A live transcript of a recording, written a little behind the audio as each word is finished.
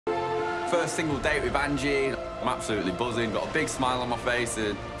first single date with Angie. I'm absolutely buzzing, got a big smile on my face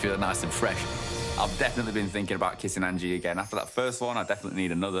and feeling nice and fresh. I've definitely been thinking about kissing Angie again. After that first one, I definitely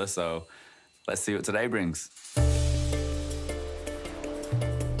need another, so let's see what today brings.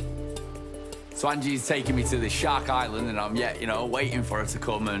 So Angie's taking me to the Shark Island and I'm yet, waiting for her to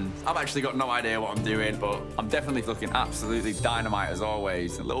come, and I've actually got no idea what I'm doing, but I'm definitely looking absolutely dynamite as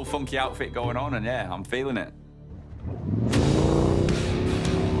always. A little funky outfit going on and yeah, I'm feeling it.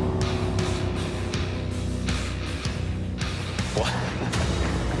 What?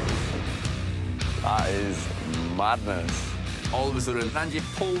 That is madness. All of a sudden, Angie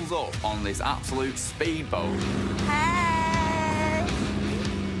pulls up on this absolute speedboat. Hey!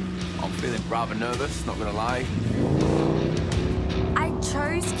 I'm feeling rather nervous, not gonna lie. I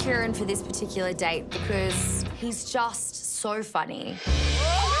chose Ciarran for this particular date because he's just so funny.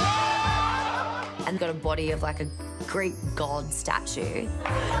 And got a body of like a Greek god statue.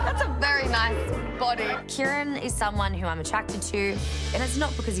 That's a very nice body. Ciarran is someone who I'm attracted to, and it's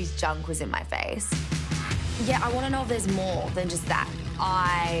not because his junk was in my face. Yeah, I want to know if there's more than just that.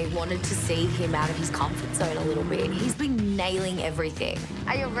 I wanted to see him out of his comfort zone a little bit. He's been nailing everything.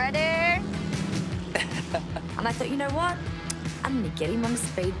 Are you ready? And I thought, you know what? I'm gonna get him on a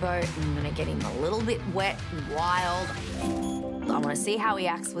speedboat. I'm gonna get him a little bit wet and wild. I want to see how he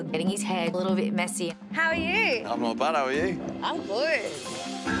acts with getting his hair a little bit messy. How are you? I'm not bad, how are you? I'm good.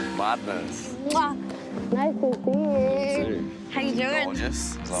 Madness. Mwah. Nice to see you. You too. How you doing?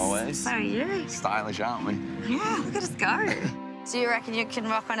 Gorgeous, as always. So are you. Stylish, aren't we? Yeah, look at us go. So you reckon you can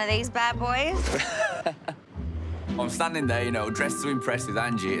rock one of these bad boys? I'm standing there, dressed to impress with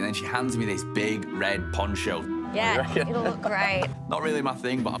Angie, and then she hands me this big red poncho. Yeah, it'll look great. Not really my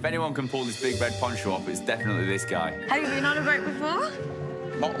thing, but if anyone can pull this big red poncho off, it's definitely this guy. Have you been on a boat before?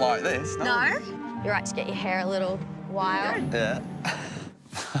 Not like this, no. No? You're right to get your hair a little wild. Yeah.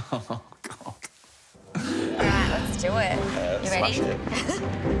 Oh, God. All right, let's do it. You ready? Smash it.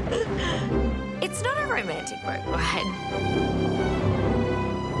 It's not a romantic boat ride.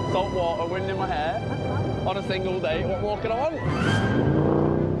 Salt water, wind in my hair, on a single date, what more can I want?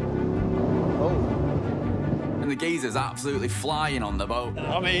 Oh. And the geezer's absolutely flying on the boat.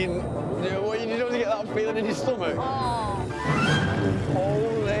 I mean, what you don't get that feeling in your stomach? Oh.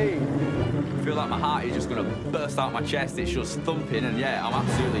 Holy. I feel like my heart is just going to burst out my chest. It's just thumping, and yeah, I'm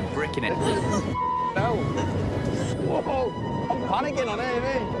absolutely bricking it. No. Whoa. I'm panicking on here,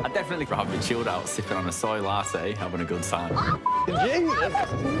 mate. I'd definitely rather be chilled out, sipping on a soy latte, having a good time. Jesus.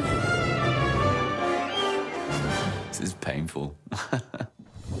 This is painful.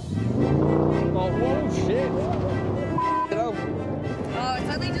 Oh, whoa, shit. Oh, it's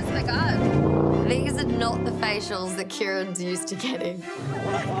only just begun. These are not the facials that Ciarran's used to getting.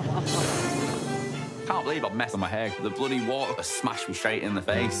 Can't believe I've messed on my hair. The bloody water has smashed me straight in the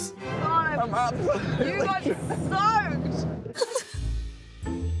face. I'm absolutely... You got soaked!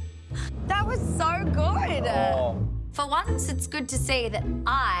 That was so good. Oh. For once, it's good to see that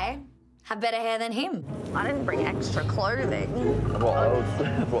I have better hair than him. I didn't bring extra clothing.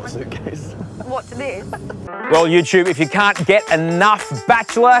 What brought a suitcase. What's this? Well, YouTube, if you can't get enough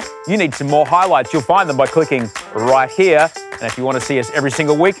Bachelor, you need some more highlights. You'll find them by clicking right here. And if you want to see us every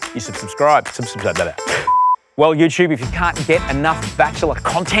single week, you should subscribe. Well, YouTube, if you can't get enough Bachelor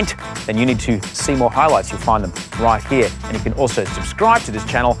content, then you need to see more highlights. You'll find them right here. And you can also subscribe to this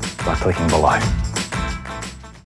channel by clicking below.